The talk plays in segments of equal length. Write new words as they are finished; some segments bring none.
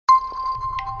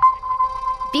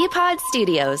BPod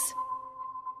Studios.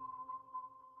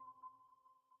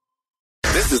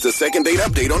 This is the second date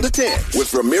update on the 10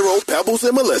 with Ramiro, Pebbles,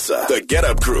 and Melissa. The Get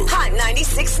Up Crew. Hot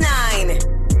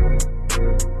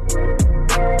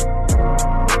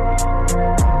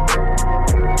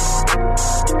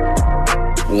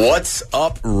 96.9. What's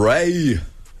up, Ray?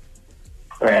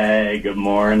 Hey, good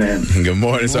morning. Good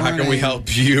morning. So how can we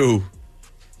help you?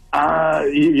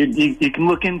 You can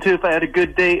look into if I had a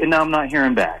good date and now I'm not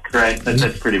hearing back, right?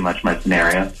 That's pretty much my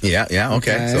scenario. Yeah,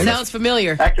 okay. So Sounds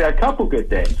familiar. Actually, a couple good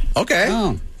dates. okay.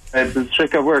 Oh. This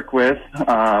chick I work with,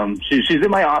 she's in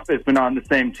my office, but not on the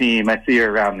same team. I see her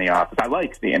around the office. I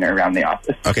like seeing her around the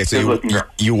office. Okay, so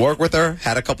you work with her,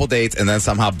 had a couple dates, and then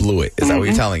somehow blew it. Is that what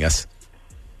you're telling us?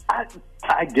 I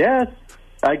guess,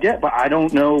 but I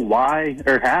don't know why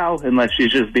or how unless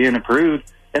she's just being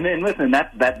approved. And then listen,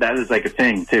 that is like a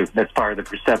thing too. That's part of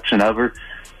the perception of her.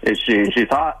 Is she's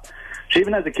hot. She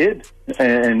even has a kid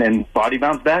and body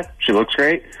bounce back. She looks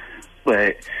great,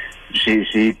 but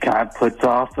she kind of puts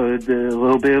off a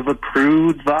little bit of a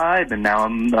prude vibe, and now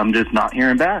I'm just not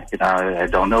hearing back, and I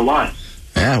don't know why.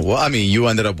 Yeah, well, I mean, you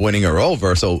ended up winning her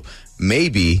over, so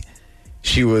maybe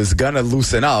she was going to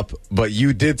loosen up, but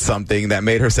you did something that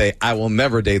made her say, I will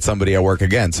never date somebody at work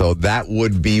again. So that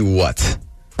would be what?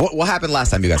 What happened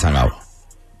last time you guys hung out?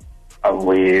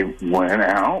 We went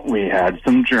out. We had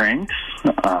some drinks.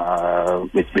 We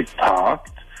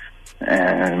talked.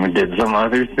 And we did some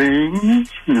other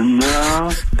things. And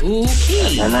that was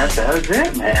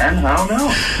it, man. I don't know.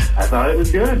 I thought it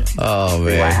was good. Oh,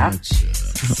 man.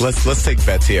 Let's take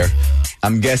bets here.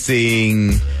 I'm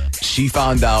guessing she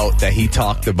found out that he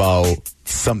talked about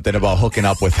something about hooking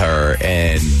up with her,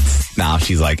 and now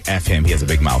she's like, F him, he has a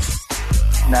big mouth.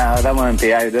 No, that wouldn't be.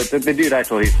 The dude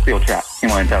actually feel trapped. He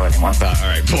wouldn't tell anyone. All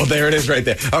right. Well, there it is right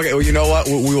there. Okay, well, you know what?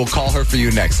 We will call her for you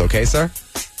next, okay, sir?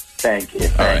 Thank you.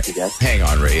 All right. You, guys. Hang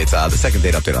on, Ray. It's the second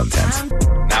date update on the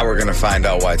 10s. Now we're going to find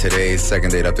out why today's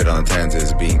second date update on the 10s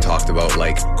is being talked about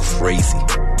like crazy.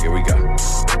 Here we go.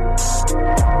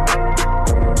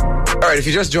 All right, if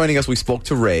you're just joining us, we spoke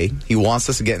to Ray. He wants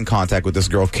us to get in contact with this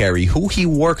girl, Kerry, who he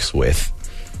works with.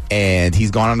 And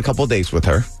he's gone on a couple of dates with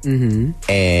her. Mm-hmm.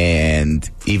 And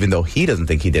even though he doesn't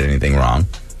think he did anything wrong,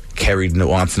 Kerry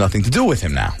wants nothing to do with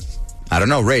him now. I don't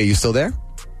know. Ray, are you still there?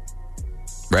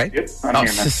 Right? Yep, I'm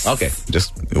here, man. Okay,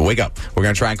 just wake up. We're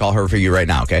going to try and call her for you right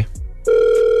now, okay?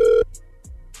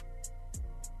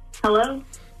 Hello?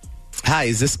 Hi,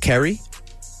 is this Kerry?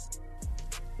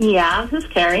 Yeah, this is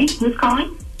Kerry. Who's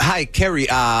calling? Hi, Kerry.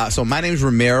 So my name's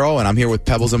Ramiro, and I'm here with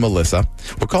Pebbles and Melissa.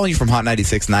 We're calling you from Hot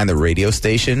 96.9, the radio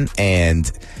station, and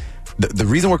the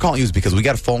reason we're calling you is because we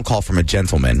got a phone call from a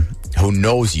gentleman who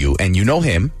knows you, and you know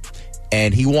him,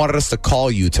 and he wanted us to call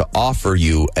you to offer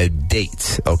you a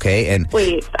date, okay? And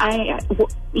wait,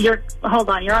 hold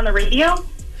on, you're on the radio?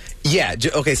 Yeah,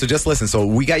 okay, so just listen. So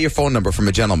we got your phone number from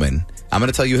a gentleman. I'm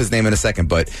going to tell you his name in a second,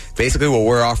 but basically what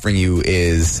we're offering you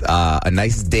is a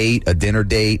nice date, a dinner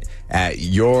date at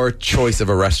your choice of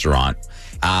a restaurant.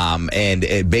 And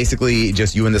it basically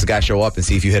just you and this guy show up and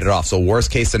see if you hit it off. So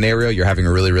worst case scenario, you're having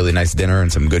a really, really nice dinner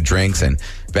and some good drinks. And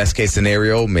best case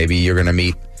scenario, maybe you're going to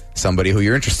meet somebody who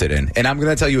you're interested in. And I'm going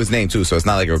to tell you his name too, so it's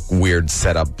not like a weird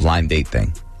setup blind date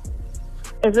thing.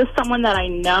 Is this someone that I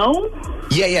know?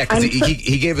 Yeah, because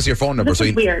he gave us your phone number. This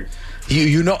is weird.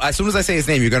 You know, as soon as I say his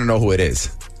name, you're going to know who it is.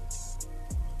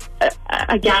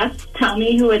 I guess. Tell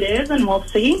me who it is and we'll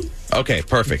see. Okay,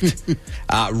 perfect.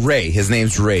 Ray, his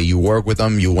name's Ray. You work with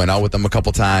him. You went out with him a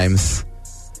couple times.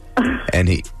 And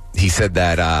he said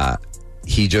that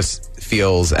he just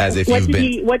feels as if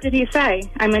What did he say?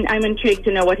 I'm intrigued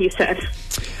to know what he said.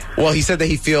 Well, he said that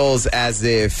he feels as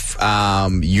if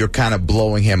you're kind of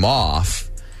blowing him off.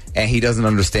 And he doesn't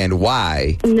understand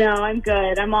why. No, I'm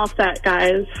good. I'm all set,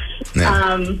 guys.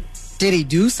 Yeah. Did he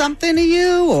do something to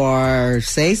you or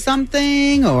say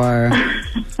something or?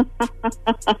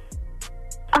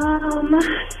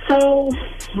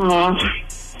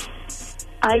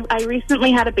 I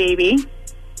recently had a baby.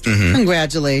 Mm-hmm.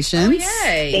 Congratulations. Oh,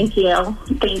 yay. Thank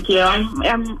you.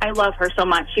 I love her so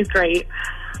much. She's great.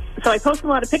 So I post a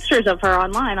lot of pictures of her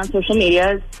online on social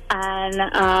media,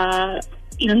 and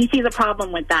he sees a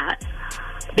problem with that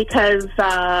because,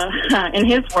 in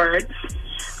his words,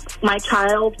 my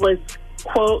child was,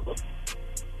 quote,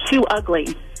 too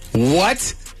ugly.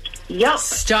 What? Yep.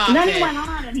 Stop and then it. he went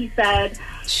on and he said,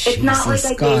 it's not like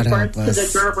I gave birth to the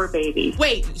Gerber baby.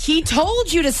 Wait, he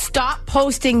told you to stop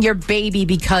posting your baby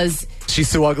because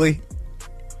she's too ugly?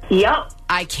 Yep.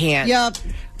 I can't. Yep.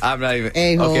 I'm not even.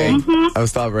 A-hole. Okay, I'm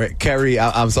stopping. Kerry,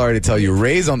 I'm sorry to tell you,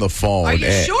 Ray's on the phone. Are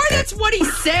you sure that's what he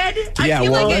said? Yeah, I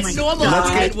feel well, like a normal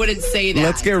kid wouldn't say that.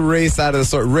 Let's get Ray's side of the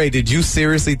story. Ray, did you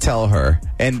seriously tell her?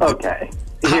 And Okay.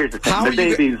 Here's the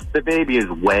thing. The baby is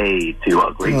way too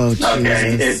ugly. Oh,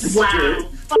 okay. Jesus. Wow.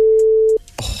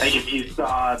 Like if you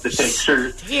saw the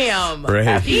pictures Damn. Ray.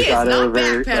 after He you is got not over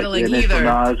backpedaling the initial either.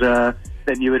 nausea,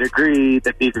 then you would agree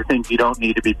that these are things you don't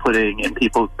need to be putting in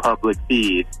people's public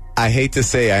feed. I hate to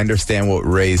say I understand what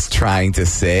Ray's trying to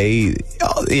say.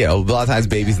 You know, a lot of times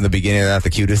babies in the beginning are not the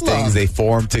cutest things. They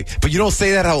form to, but you don't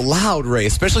say that out loud, Ray.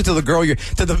 Especially to the girl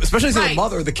especially to the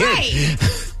mother of the kid.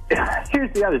 Right.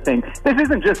 Here's the other thing. This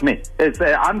isn't just me.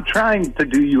 I'm trying to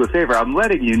do you a favor. I'm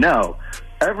letting you know.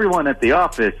 Everyone at the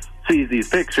office sees these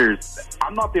pictures.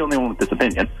 I'm not the only one with this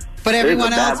opinion. But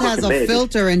everyone else has bad-looking a baby,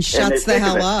 filter and shuts they the think of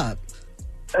hell it. up.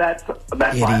 That's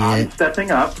why I'm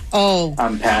stepping up. Oh,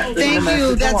 I'm passing thank the you.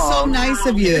 message That's so along. nice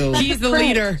of you. He's the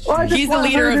leader. Well, I just He's the want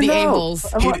leader her of to the know. a-holes.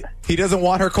 He doesn't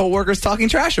want her coworkers talking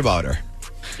trash about her.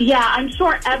 Yeah, I'm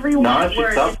sure everyone No, at she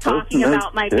work stopped is talking posting those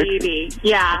about my pictures. baby.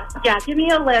 Yeah. Give me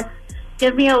a list.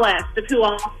 Give me a list of who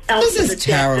else This is is a dick,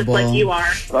 terrible. just like you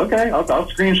are. Okay, I'll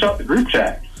screenshot the group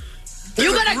chat.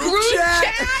 You got a group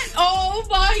chat? Oh,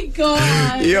 my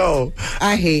God. Yo,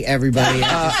 I hate everybody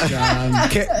at this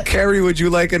job. Kerry, would you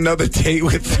like another date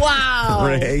with Wow.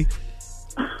 Ray?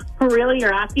 Really?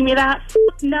 You're asking me that?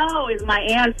 No is my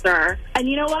answer. And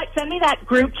you know what? Send me that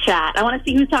group chat. I want to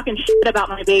see who's talking shit about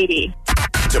my baby.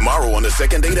 Tomorrow on the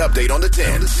second date update on the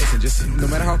 10. Listen, just no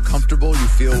matter how comfortable you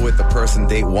feel with the person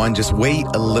date one, just wait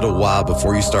a little while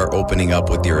before you start opening up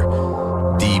with your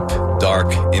deep, dark,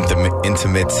 intimate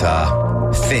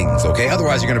things, okay?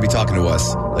 Otherwise, you're going to be talking to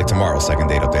us like tomorrow's second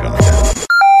date update on the 10.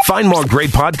 Find more great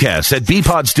podcasts at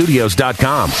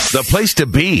bpodstudios.com, the place to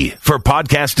be for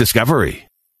podcast discovery.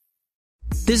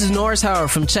 This is Norris Howard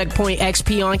from Checkpoint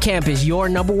XP on Campus, your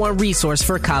number one resource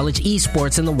for college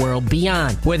esports and the world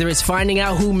beyond. Whether it's finding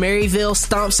out who Maryville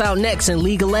stomps out next in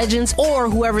League of Legends or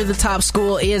whoever the top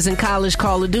school is in college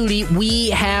Call of Duty, we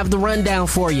have the rundown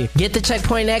for you. Get the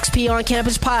Checkpoint XP on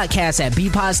Campus podcast at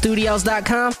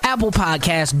bpodstudios.com, Apple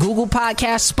Podcasts, Google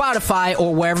Podcasts, Spotify,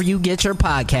 or wherever you get your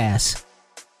podcasts.